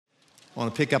I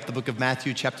want to pick up the book of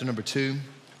Matthew, chapter number 2,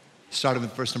 starting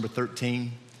with verse number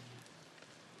 13.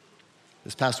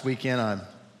 This past weekend, I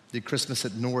did Christmas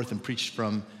at North and preached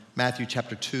from Matthew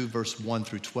chapter 2, verse 1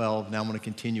 through 12. Now I'm going to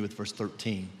continue with verse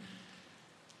 13.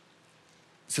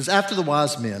 It says, after the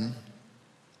wise men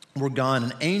were gone,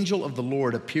 an angel of the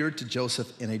Lord appeared to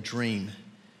Joseph in a dream.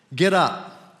 Get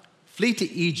up, flee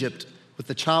to Egypt with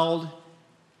the child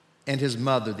and his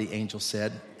mother, the angel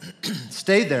said.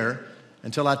 Stay there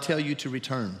until I tell you to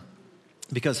return,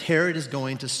 because Herod is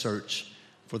going to search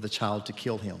for the child to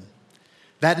kill him.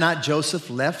 That night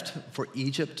Joseph left for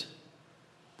Egypt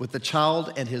with the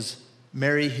child and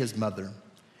Mary, his mother,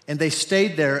 and they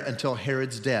stayed there until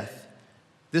Herod's death.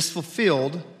 This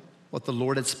fulfilled what the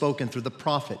Lord had spoken through the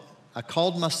prophet. I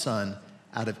called my son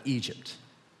out of Egypt.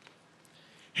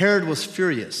 Herod was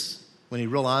furious when he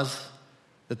realized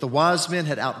that the wise men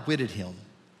had outwitted him.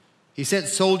 He sent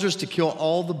soldiers to kill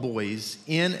all the boys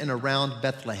in and around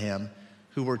Bethlehem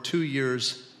who were 2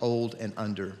 years old and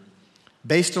under,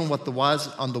 based on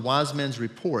the wise men's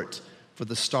report for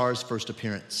the star's first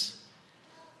appearance.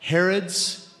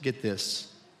 Herod's, get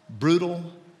this, brutal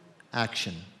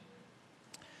action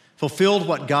fulfilled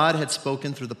what God had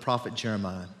spoken through the prophet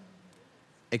Jeremiah.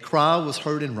 A cry was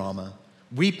heard in Ramah,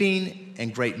 weeping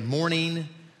and great mourning.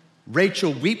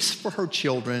 Rachel weeps for her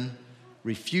children,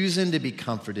 refusing to be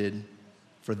comforted,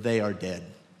 for they are dead.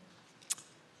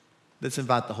 Let's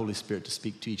invite the Holy Spirit to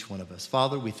speak to each one of us.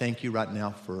 Father, we thank you right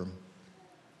now for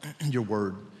your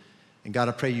word. And God,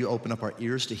 I pray you open up our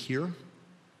ears to hear,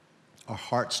 our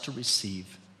hearts to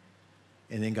receive,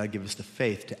 and then God, give us the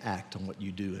faith to act on what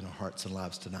you do in our hearts and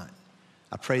lives tonight.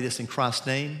 I pray this in Christ's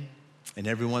name, and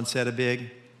everyone said a big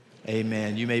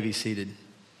amen. You may be seated.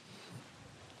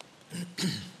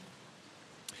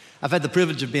 I've had the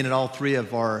privilege of being at all three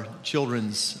of our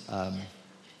children's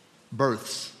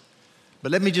births.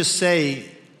 But let me just say,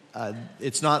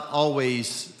 it's not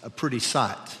always a pretty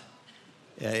sight.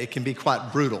 It can be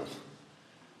quite brutal.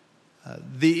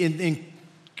 The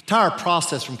entire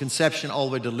process from conception all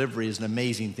the way to delivery is an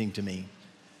amazing thing to me.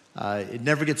 It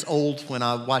never gets old when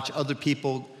I watch other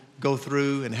people go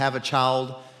through and have a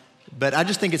child. But I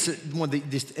just think it's one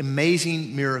of this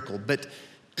amazing miracle. But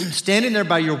standing there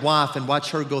by your wife and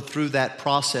watch her go through that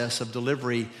process of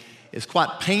delivery is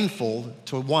quite painful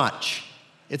to watch.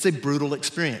 It's a brutal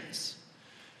experience.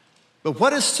 But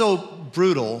what is so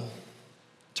brutal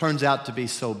turns out to be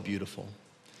so beautiful.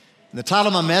 And the title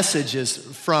of my message is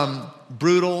From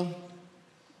Brutal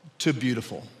to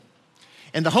Beautiful.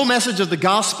 And the whole message of the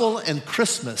gospel and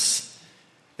Christmas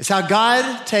is how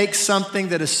God takes something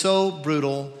that is so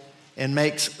brutal and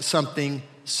makes something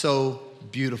so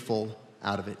beautiful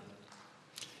out of it.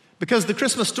 Because the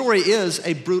Christmas story is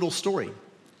a brutal story.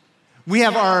 We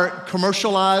have our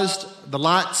commercialized, the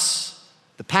lights,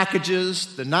 the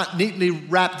packages, the not neatly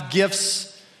wrapped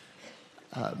gifts,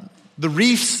 the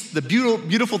wreaths, the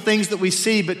beautiful things that we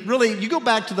see. But really, you go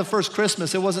back to the first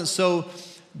Christmas, it wasn't so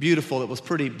beautiful. It was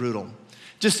pretty brutal.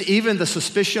 Just even the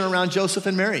suspicion around Joseph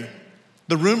and Mary,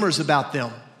 the rumors about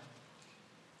them.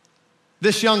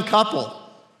 This young couple,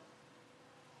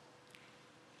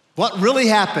 what really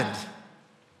happened?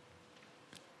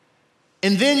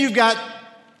 And then you've got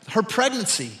her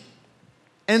pregnancy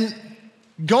and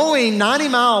going 90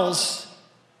 miles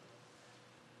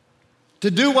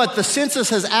to do what the census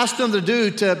has asked them to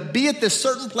do, to be at this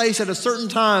certain place at a certain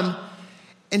time,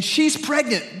 and she's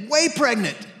pregnant, way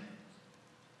pregnant.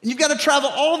 And you've got to travel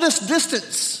all this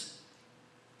distance.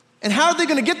 And how are they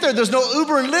going to get there? There's no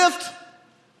Uber and Lyft.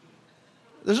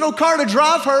 There's no car to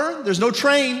drive her. There's no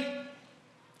train.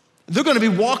 They're going to be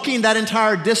walking that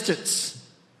entire distance.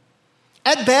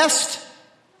 At best,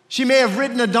 she may have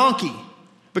ridden a donkey.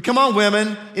 But come on,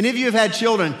 women, any of you have had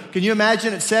children, can you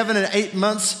imagine at 7 and 8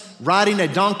 months riding a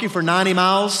donkey for 90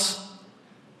 miles?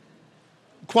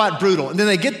 Quite brutal. And then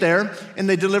they get there and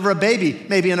they deliver a baby,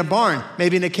 maybe in a barn,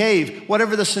 maybe in a cave,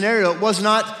 whatever the scenario. It was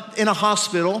not in a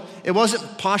hospital. It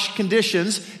wasn't posh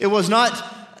conditions. It was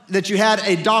not that you had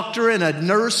a doctor and a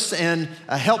nurse and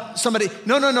somebody.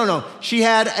 No. She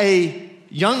had a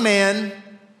young man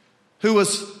who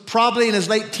was probably in his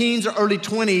late teens or early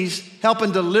 20s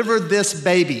helping deliver this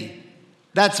baby.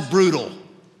 That's brutal.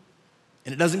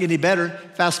 And it doesn't get any better.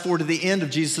 Fast forward to the end of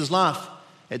Jesus' life.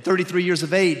 At 33 years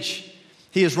of age,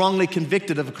 he is wrongly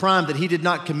convicted of a crime that he did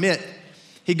not commit.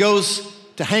 He goes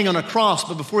to hang on a cross,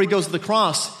 but before he goes to the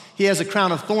cross, he has a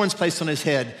crown of thorns placed on his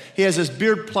head. He has his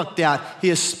beard plucked out. He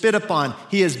is spit upon.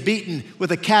 He is beaten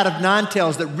with a cat of nine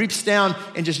tails that reaps down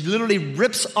and just literally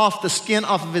rips off the skin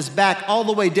off of his back all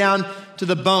the way down to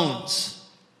the bones.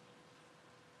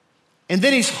 And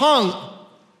then he's hung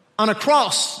on a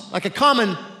cross like a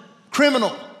common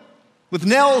criminal with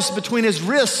nails between his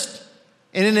wrist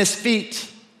and in his feet.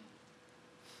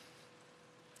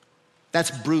 That's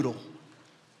brutal.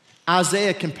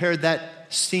 Isaiah compared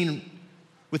that scene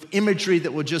with imagery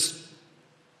that will just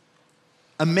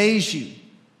amaze you.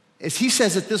 As he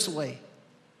says it this way,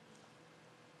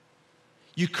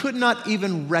 you could not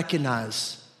even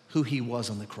recognize who he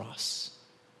was on the cross.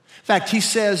 In fact, he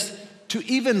says to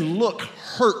even look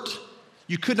hurt,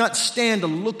 you could not stand to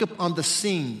look up on the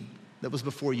scene that was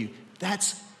before you.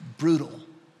 That's brutal.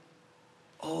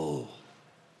 Oh,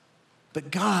 but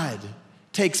God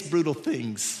takes brutal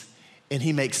things and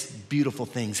he makes beautiful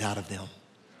things out of them.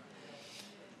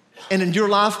 And in your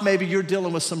life, maybe you're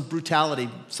dealing with some brutality,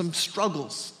 some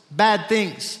struggles, bad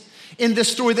things. In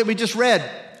this story that we just read,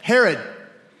 Herod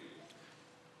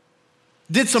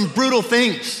did some brutal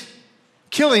things,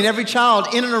 killing every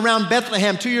child in and around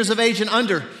Bethlehem, 2 years of age and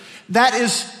under. That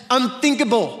is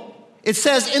unthinkable. It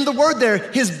says in the word there,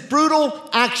 his brutal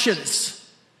actions.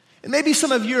 And maybe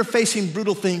some of you are facing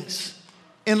brutal things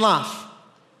in life.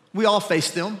 We all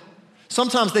face them.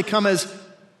 Sometimes they come as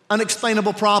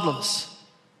unexplainable problems.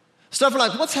 Stuff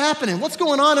like, what's happening? What's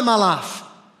going on in my life?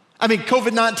 I mean,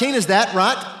 COVID-19 is that,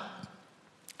 right?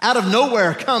 Out of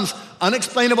nowhere comes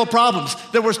unexplainable problems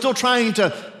that we're still trying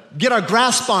to get our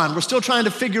grasp on. We're still trying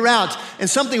to figure out. And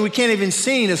something we can't even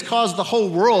see has caused the whole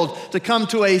world to come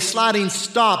to a sliding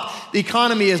stop. The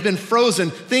economy has been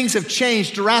frozen. Things have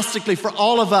changed drastically for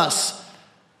all of us.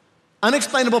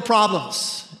 Unexplainable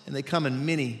problems, and they come in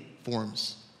many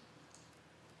forms.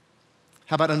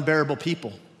 How about unbearable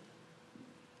people?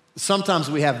 Sometimes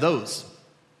we have those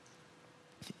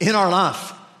in our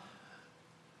life.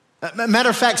 Matter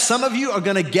of fact, some of you are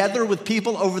going to gather with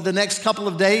people over the next couple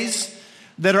of days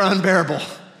that are unbearable.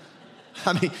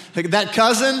 I mean, like that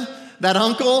cousin, that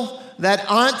uncle, that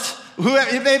aunt,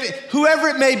 whoever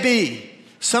it may be.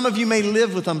 Some of you may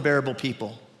live with unbearable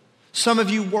people. Some of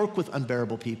you work with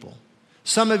unbearable people.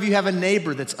 Some of you have a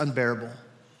neighbor that's unbearable.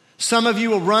 Some of you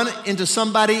will run into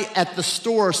somebody at the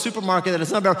store or supermarket that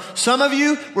is unbearable. Some of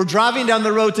you were driving down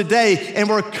the road today and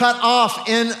were cut off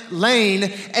in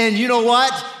lane, and you know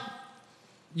what?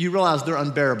 You realize they're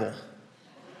unbearable.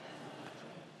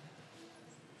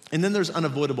 And then there's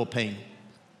unavoidable pain.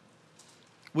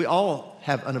 We all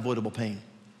have unavoidable pain.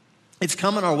 It's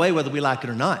coming our way whether we like it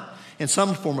or not, in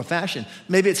some form or fashion.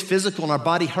 Maybe it's physical and our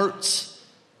body hurts.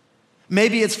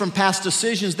 Maybe it's from past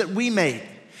decisions that we made.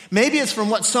 Maybe it's from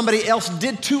what somebody else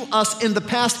did to us in the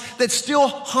past that still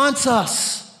haunts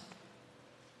us.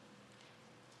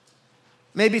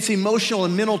 Maybe it's emotional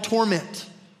and mental torment.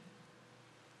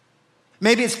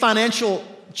 Maybe it's financial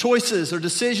choices or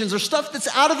decisions or stuff that's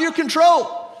out of your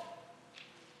control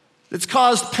that's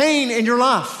caused pain in your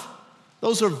life.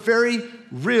 Those are very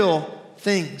real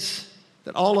things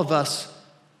that all of us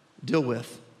deal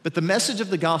with. But the message of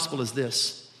the gospel is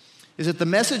this, is that the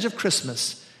message of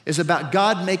Christmas is about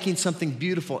God making something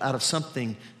beautiful out of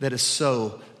something that is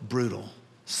so brutal.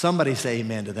 Somebody say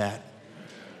amen to that.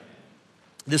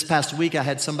 This past week, I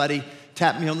had somebody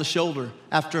tap me on the shoulder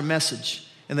after a message,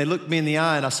 and they looked me in the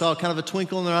eye, and I saw kind of a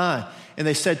twinkle in their eye, and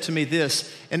they said to me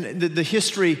this, and the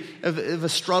history of a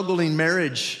struggling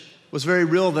marriage was very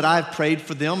real that I've prayed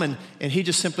for them, and he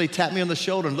just simply tapped me on the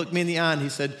shoulder and looked me in the eye, and he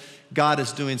said, God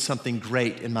is doing something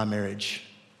great in my marriage.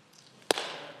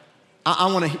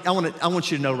 I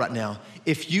want you to know right now,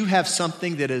 if you have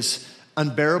something that is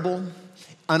unbearable,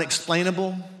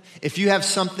 unexplainable, if you have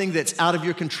something that's out of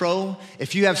your control,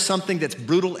 if you have something that's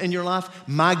brutal in your life,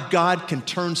 my God can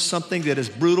turn something that is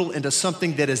brutal into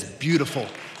something that is beautiful.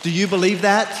 Do you believe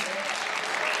that?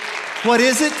 What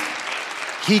is it?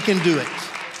 He can do it.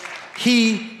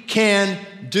 He can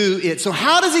do it. So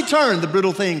how does he turn the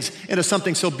brutal things into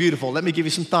something so beautiful? Let me give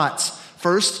you some thoughts.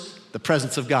 First, the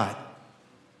presence of God.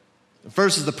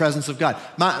 First is the presence of God.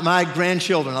 My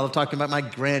grandchildren, I love talking about my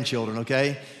grandchildren,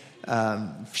 okay?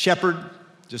 Shepherd,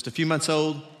 just a few months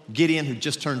old. Gideon, who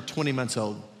just turned 20 months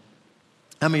old.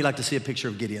 How many like to see a picture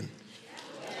of Gideon?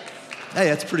 Hey,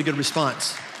 that's a pretty good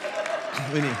response.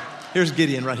 Here's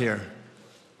Gideon right here.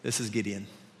 This is Gideon.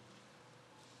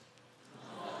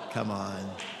 Come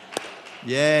on.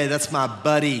 Yeah, that's my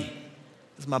buddy.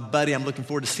 That's my buddy. I'm looking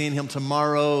forward to seeing him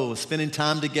tomorrow, spending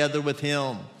time together with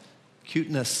him.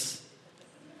 Cuteness.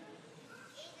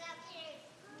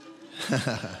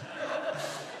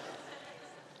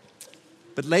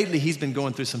 But lately, he's been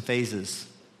going through some phases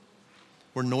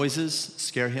where noises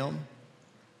scare him,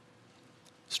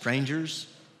 strangers.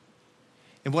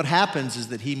 And what happens is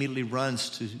that he immediately runs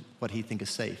to what he thinks is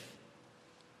safe.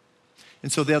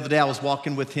 And so the other day, I was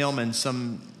walking with him, and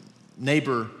some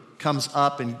neighbor comes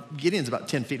up, and Gideon's about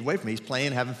 10 feet away from me. He's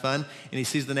playing, having fun, and he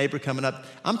sees the neighbor coming up.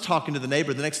 I'm talking to the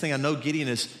neighbor. The next thing I know, Gideon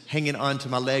is hanging onto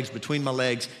my legs, between my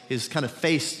legs, his kind of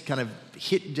face kind of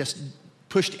hit, just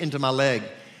pushed into my leg.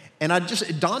 And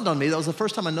it dawned on me, that was the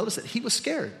first time I noticed it, he was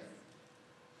scared.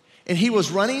 And he was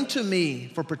running to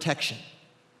me for protection.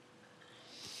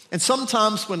 And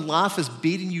sometimes when life is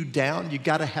beating you down, you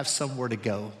gotta have somewhere to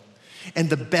go. And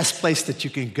the best place that you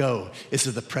can go is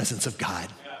to the presence of God.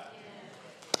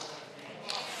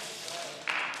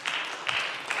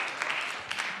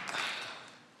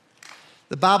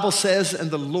 The Bible says,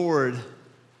 and the Lord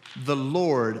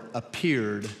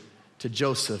appeared to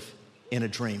Joseph in a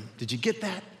dream. Did you get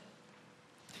that?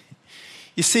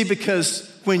 You see, because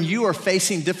when you are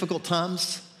facing difficult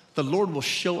times, the Lord will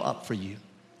show up for you.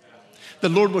 The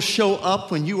Lord will show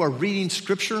up when you are reading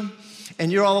scripture and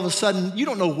you're all of a sudden, you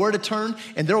don't know where to turn,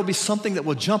 and there will be something that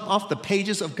will jump off the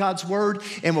pages of God's word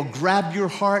and will grab your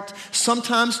heart.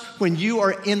 Sometimes when you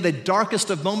are in the darkest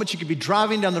of moments, you could be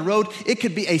driving down the road. It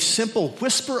could be a simple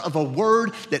whisper of a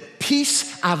word that,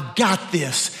 peace, I've got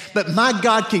this. But my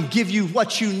God can give you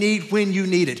what you need when you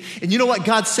need it. And you know what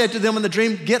God said to them in the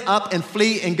dream? Get up and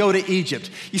flee and go to Egypt.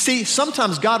 You see,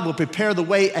 sometimes God will prepare the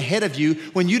way ahead of you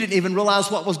when you didn't even realize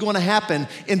what was going to happen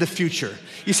in the future.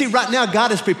 You see, right now,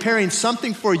 God is preparing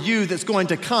something for you that's going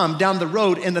to come down the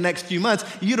road in the next few months.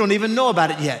 You don't even know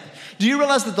about it yet. Do you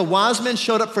realize that the wise men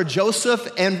showed up for Joseph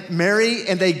and Mary,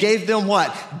 and they gave them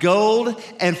what? Gold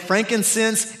and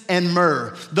frankincense and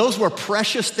myrrh. Those were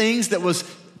precious things that was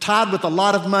tied with a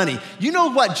lot of money. You know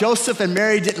what Joseph and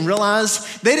Mary didn't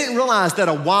realize? They didn't realize that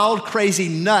a wild, crazy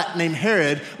nut named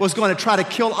Herod was going to try to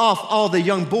kill off all the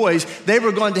young boys. They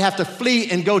were going to have to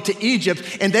flee and go to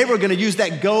Egypt, and they were going to use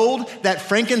that gold, that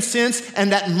frankincense,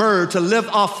 and that myrrh to live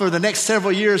off for the next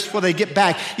several years before they get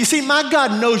back. You see, my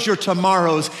God knows your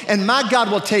tomorrows, and my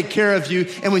God will take care of you.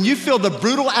 And when you feel the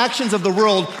brutal actions of the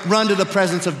world, run to the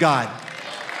presence of God.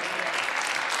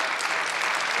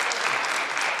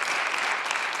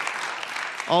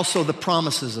 Also, the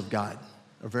promises of God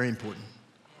are very important.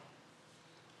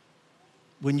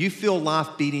 When you feel life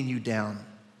beating you down,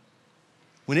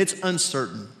 when it's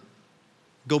uncertain,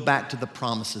 go back to the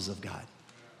promises of God.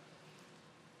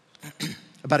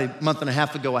 About a month and a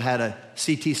half ago, I had a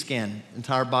CT scan,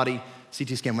 entire body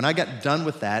CT scan. When I got done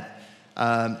with that,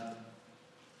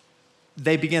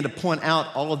 they began to point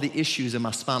out all of the issues in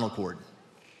my spinal cord.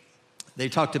 They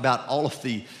talked about all of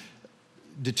the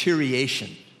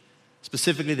deterioration,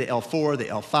 specifically the L4, the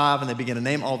L5, and they began to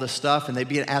name all this stuff, and they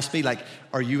began to ask me, like,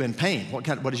 are you in pain?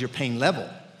 What is your pain level?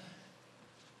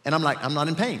 And I'm like, I'm not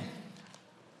in pain.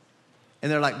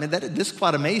 And they're like, man, this is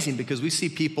quite amazing, because we see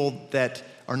people that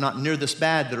are not near this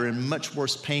bad that are in much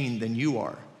worse pain than you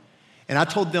are. And I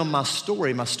told them my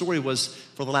story. My story was,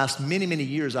 for the last many, many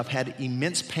years, I've had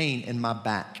immense pain in my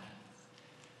back.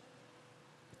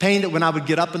 Pain that when I would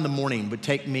get up in the morning would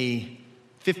take me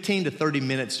 15 to 30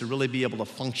 minutes to really be able to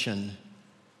function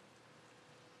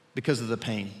because of the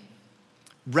pain.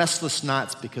 Restless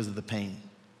nights because of the pain.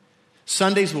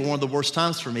 Sundays were one of the worst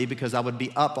times for me, because I would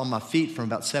be up on my feet from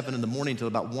about 7 in the morning till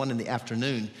about 1 in the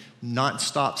afternoon,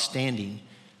 non-stop standing,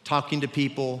 talking to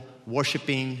people,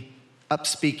 worshiping, up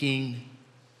speaking.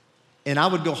 And I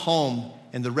would go home,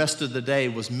 and the rest of the day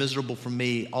was miserable for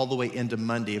me all the way into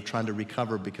Monday of trying to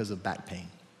recover because of back pain.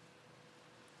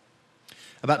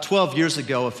 About 12 years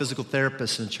ago, a physical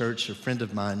therapist in church, a friend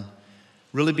of mine,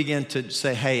 really began to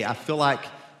say, hey, I feel like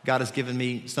God has given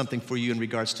me something for you in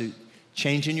regards to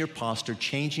changing your posture,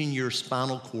 changing your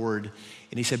spinal cord.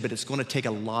 And he said, but it's going to take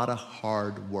a lot of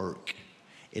hard work.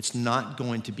 It's not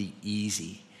going to be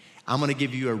easy. I'm going to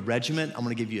give you a regimen. I'm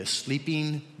going to give you a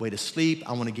sleeping way to sleep.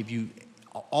 I want to give you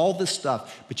all this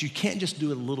stuff, but you can't just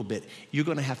do it a little bit. You're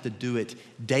going to have to do it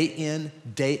day in,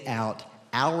 day out,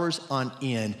 hours on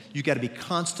end. You got to be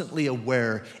constantly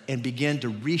aware and begin to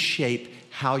reshape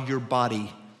how your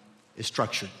body is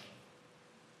structured.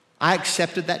 I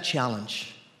accepted that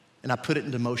challenge and I put it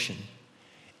into motion,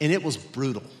 and it was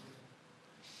brutal.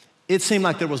 It seemed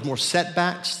like there was more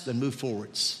setbacks than move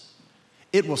forwards.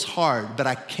 It was hard, but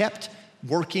I kept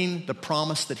working the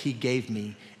promise that he gave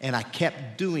me, and I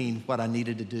kept doing what I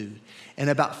needed to do. And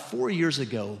about 4 years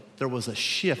ago, there was a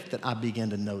shift that I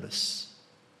began to notice.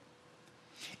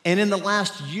 And in the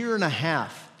last year and a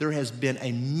half, there has been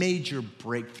a major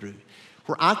breakthrough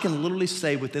where I can literally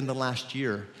say within the last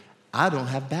year, I don't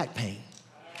have back pain.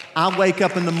 I wake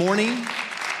up in the morning,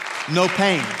 no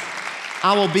pain.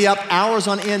 I will be up hours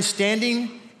on end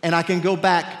standing, and I can go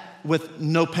back with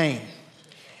no pain.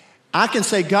 I can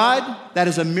say, God, that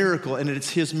is a miracle, and it's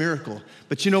his miracle.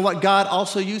 But you know what God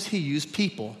also used? He used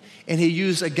people. And he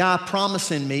used a guy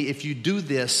promising me, if you do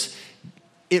this,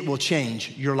 it will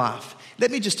change your life. Let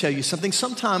me just tell you something.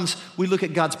 Sometimes we look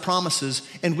at God's promises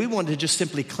and we want to just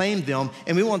simply claim them,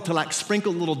 and we want to like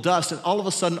sprinkle a little dust, and all of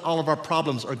a sudden all of our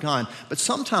problems are gone. But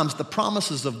sometimes the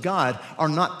promises of God are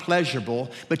not pleasurable,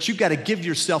 but you got to give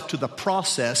yourself to the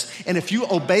process. And if you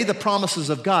obey the promises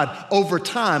of God, over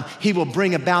time, he will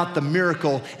bring about the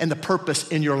miracle and the purpose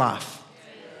in your life.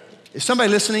 Is somebody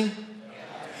listening?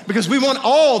 Because we want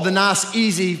all the nice,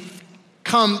 easy,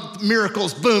 come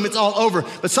miracles, boom, it's all over.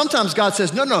 But sometimes God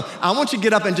says, no, I want you to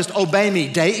get up and just obey me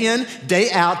day in,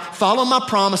 day out, follow my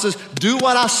promises, do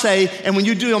what I say, and when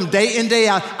you do them day in, day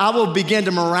out, I will begin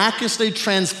to miraculously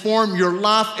transform your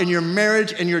life and your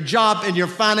marriage and your job and your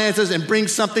finances and bring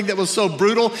something that was so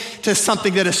brutal to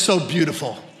something that is so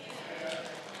beautiful.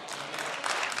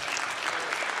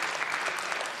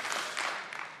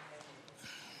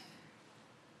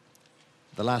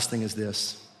 The last thing is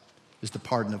this, is the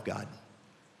pardon of God.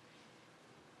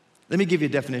 Let me give you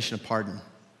a definition of pardon.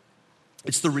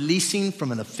 It's the releasing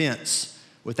from an offense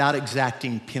without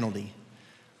exacting penalty.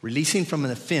 Releasing from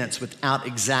an offense without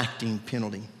exacting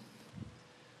penalty.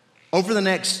 Over the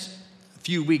next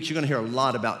few weeks, you're going to hear a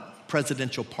lot about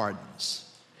presidential pardons.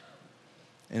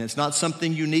 And it's not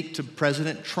something unique to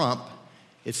President Trump.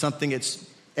 It's something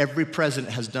every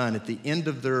president has done at the end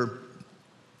of their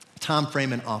time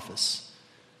frame in office.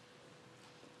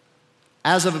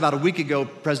 As of about a week ago,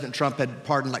 President Trump had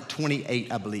pardoned like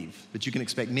 28, I believe, but you can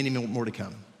expect many more to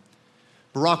come.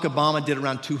 Barack Obama did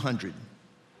around 200.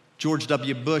 George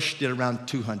W. Bush did around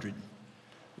 200.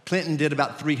 Clinton did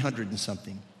about 300 and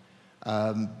something.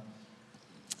 The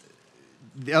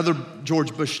other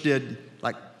George Bush did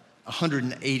like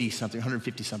 180 something,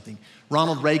 150 something.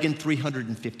 Ronald Reagan,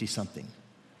 350 something.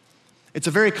 It's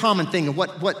a very common thing. And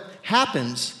what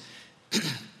happens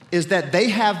is that they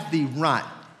have the right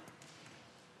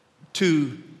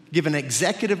to give an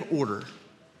executive order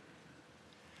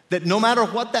that no matter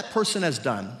what that person has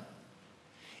done,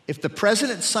 if the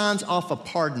president signs off a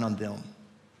pardon on them,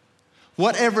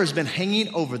 whatever has been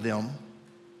hanging over them,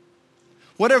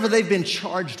 whatever they've been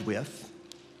charged with,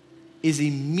 is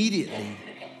immediately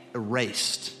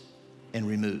erased and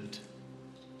removed.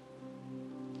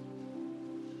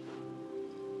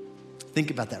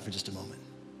 Think about that for just a moment.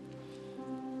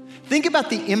 Think about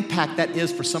the impact that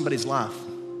is for somebody's life.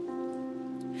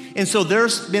 And so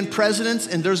there's been presidents,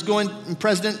 and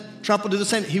President Trump will do the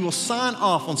same. He will sign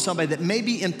off on somebody that may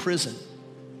be in prison.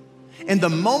 And the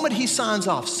moment he signs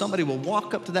off, somebody will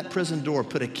walk up to that prison door,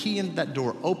 put a key in that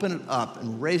door, open it up,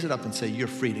 and raise it up and say, "You're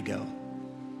free to go."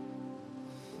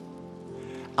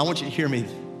 I want you to hear me.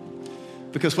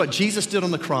 Because what Jesus did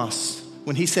on the cross,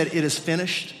 when he said, "It is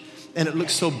finished," and it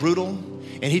looked so brutal,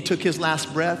 and he took his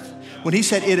last breath, when he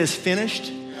said, "It is finished,"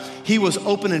 he was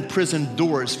opening prison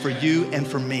doors for you and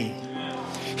for me.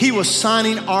 He was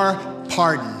signing our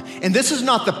pardon. And this is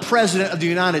not the president of the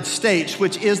United States,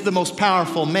 which is the most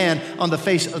powerful man on the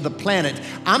face of the planet.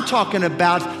 I'm talking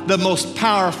about the most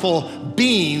powerful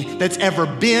being that's ever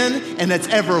been and that's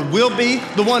ever will be,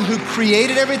 the one who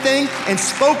created everything and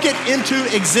spoke it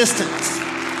into existence.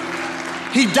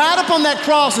 He died upon that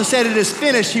cross and said, "It is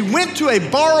finished." He went to a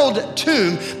borrowed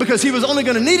tomb because he was only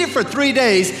going to need it for 3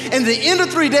 days. And at the end of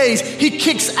 3 days, he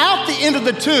kicks out the end of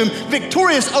the tomb,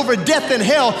 victorious over death and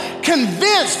hell,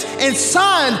 convinced and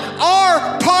signed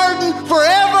our pardon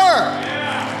forever.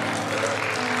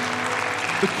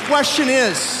 The question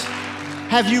is,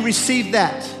 have you received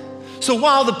that? So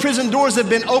while the prison doors have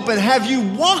been open, have you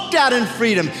walked out in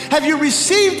freedom? Have you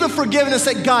received the forgiveness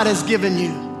that God has given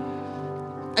you?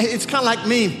 It's kind of like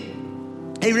me.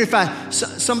 Even if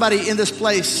somebody in this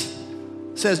place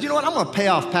says, "You know what, I'm going to pay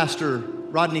off Pastor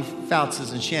Rodney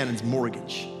Fouts' and Shannon's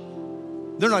mortgage.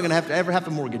 They're not going to ever have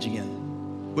a mortgage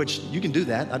again," which you can do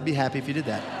that. I'd be happy if you did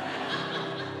that.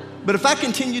 But if I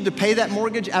continued to pay that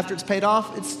mortgage after it's paid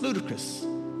off, it's ludicrous.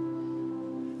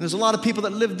 And there's a lot of people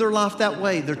that live their life that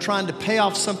way. They're trying to pay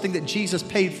off something that Jesus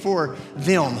paid for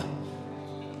them.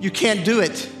 You can't do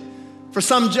it. For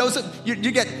some, Joseph,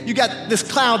 you got this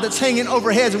cloud that's hanging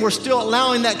overhead, and we're still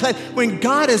allowing that cloud. When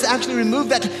God has actually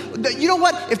removed that, you know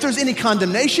what? If there's any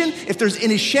condemnation, if there's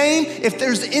any shame, if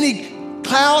there's any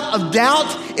cloud of doubt,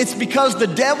 it's because the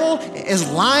devil is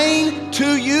lying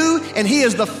to you, and he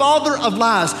is the father of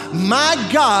lies. My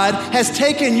God has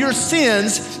taken your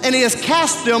sins, and he has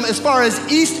cast them as far as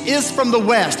east is from the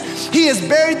west. He has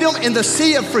buried them in the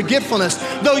sea of forgetfulness.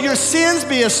 Though your sins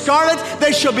be as scarlet,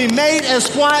 they shall be made as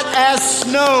white as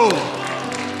snow.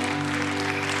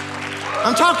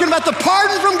 I'm talking about the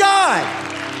pardon from God.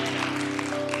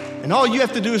 And all you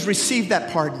have to do is receive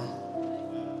that pardon.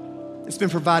 It's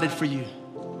been provided for you.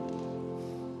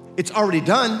 It's already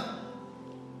done.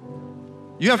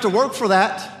 You have to work for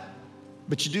that,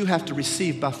 but you do have to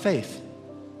receive by faith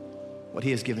what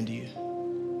he has given to you.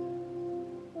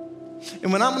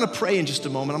 And when I'm going to pray in just a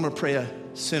moment, I'm going to pray a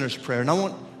sinner's prayer, and I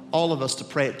want all of us to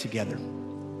pray it together.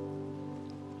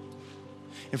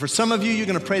 And for some of you, you're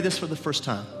going to pray this for the first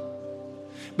time.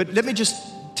 But let me just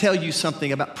tell you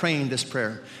something about praying this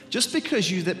prayer. Just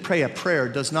because you that pray a prayer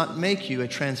does not make you a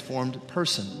transformed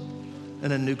person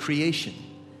and a new creation.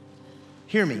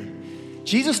 Hear me.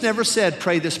 Jesus never said,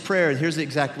 pray this prayer, and here's the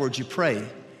exact words you pray.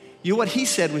 You know what he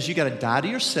said was, you got to die to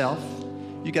yourself,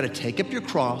 you got to take up your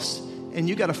cross, and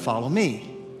you got to follow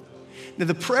me. Now,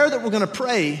 the prayer that we're going to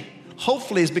pray,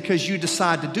 hopefully, is because you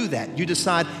decide to do that. You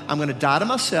decide, I'm going to die to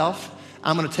myself,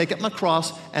 I'm going to take up my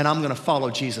cross, and I'm going to follow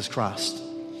Jesus Christ.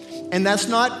 And that's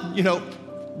not,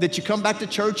 that you come back to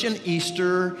church in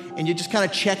Easter and you just kind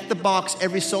of check the box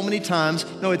every so many times.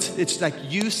 No, it's like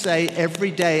you say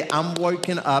every day, I'm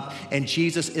waking up and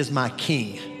Jesus is my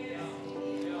king.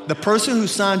 The person who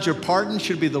signs your pardon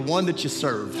should be the one that you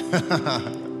serve.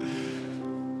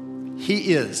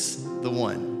 He is the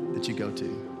one that you go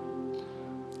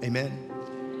to.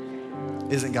 Amen.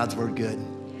 Isn't God's word good?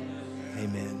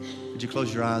 Amen. Would you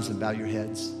close your eyes and bow your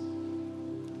heads?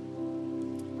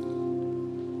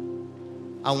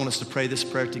 I want us to pray this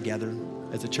prayer together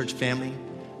as a church family.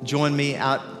 Join me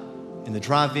out in the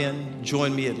drive-in.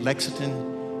 Join me at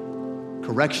Lexington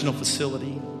Correctional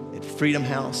Facility, at Freedom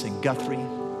House in Guthrie,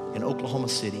 in Oklahoma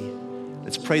City.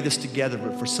 Let's pray this together.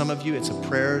 But for some of you, it's a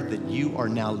prayer that you are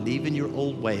now leaving your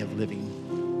old way of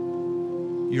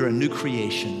living. You're a new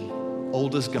creation.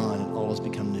 Old is gone and all has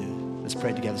become new. Let's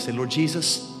pray together. Say, Lord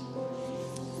Jesus,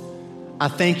 I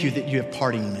thank you that you have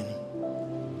pardoned me.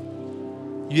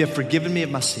 You have forgiven me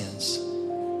of my sins.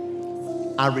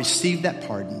 I receive that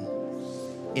pardon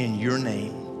in your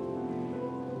name,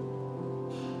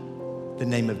 the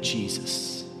name of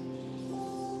Jesus.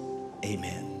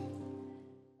 Amen.